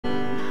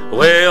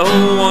Well,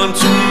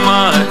 once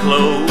my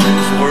clothes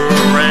were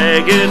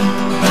ragged,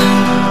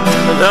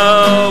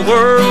 the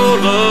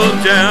world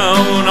looked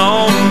down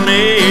on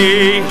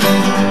me,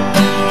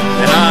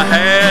 and I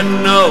had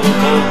no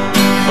hope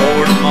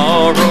for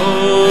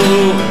tomorrow,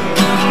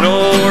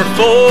 nor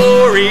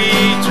for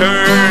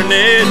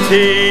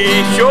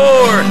eternity.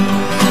 Sure,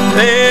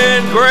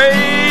 then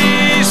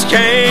grace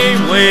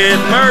came with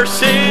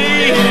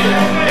mercy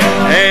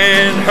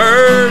and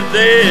heard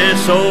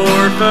this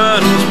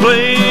orphan's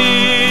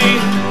plea,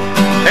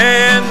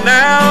 and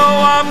now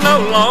I'm no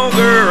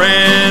longer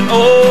an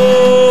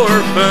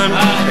orphan.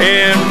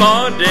 In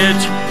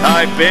bondage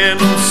I've been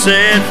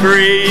set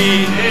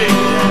free.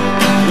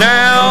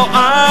 Now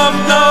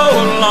I'm no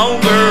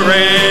longer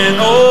an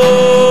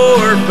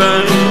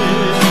orphan.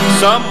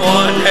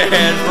 Someone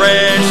has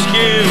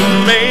rescued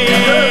me.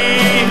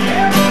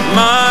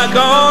 My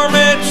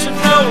garments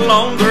no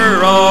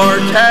longer are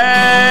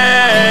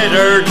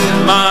tattered.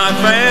 My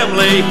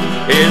family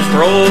is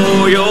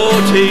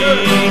royalty.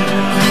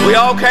 We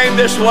all came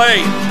this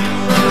way.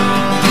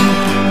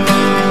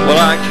 Well,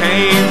 I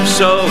came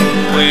so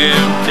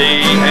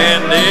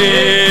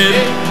empty-handed,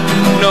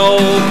 no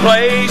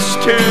place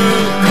to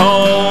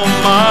call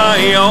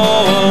my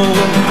own,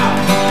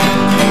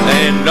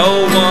 and no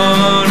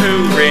one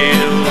who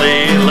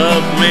really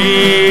loved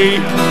me.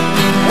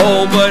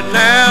 Oh, but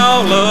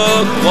now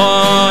look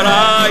what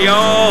I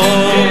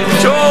own.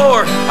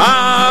 Sure,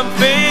 I'm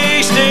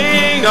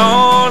feasting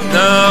on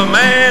the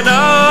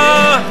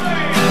manna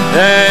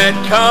that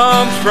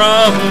comes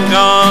from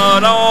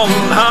God on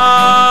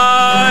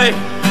high,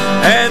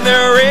 and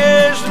there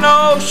is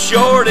no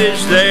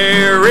shortage,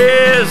 there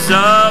is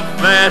a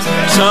vast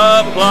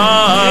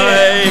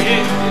supply.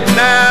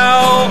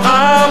 Now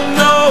I'm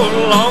no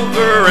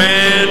longer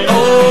an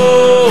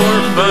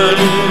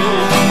orphan.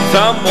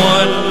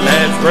 Someone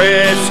has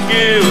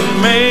rescued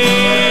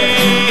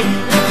me.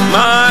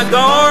 My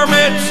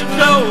garments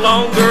no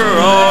longer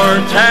are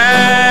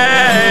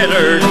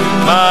tattered.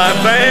 My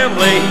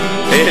family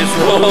is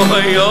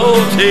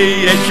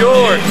royalty. And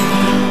sure,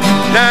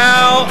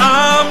 now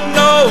I'm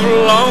no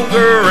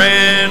longer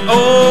an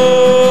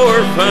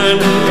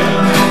orphan.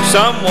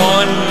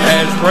 Someone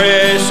has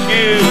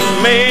rescued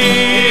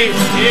me.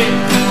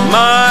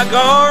 My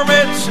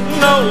garments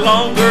no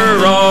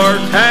longer are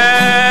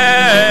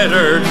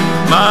tattered.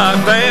 My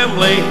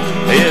family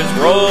is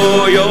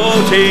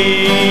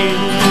royalty.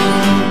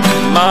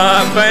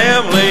 My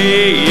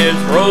family is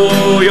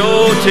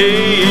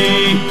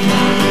royalty.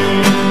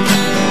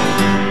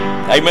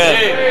 Amen.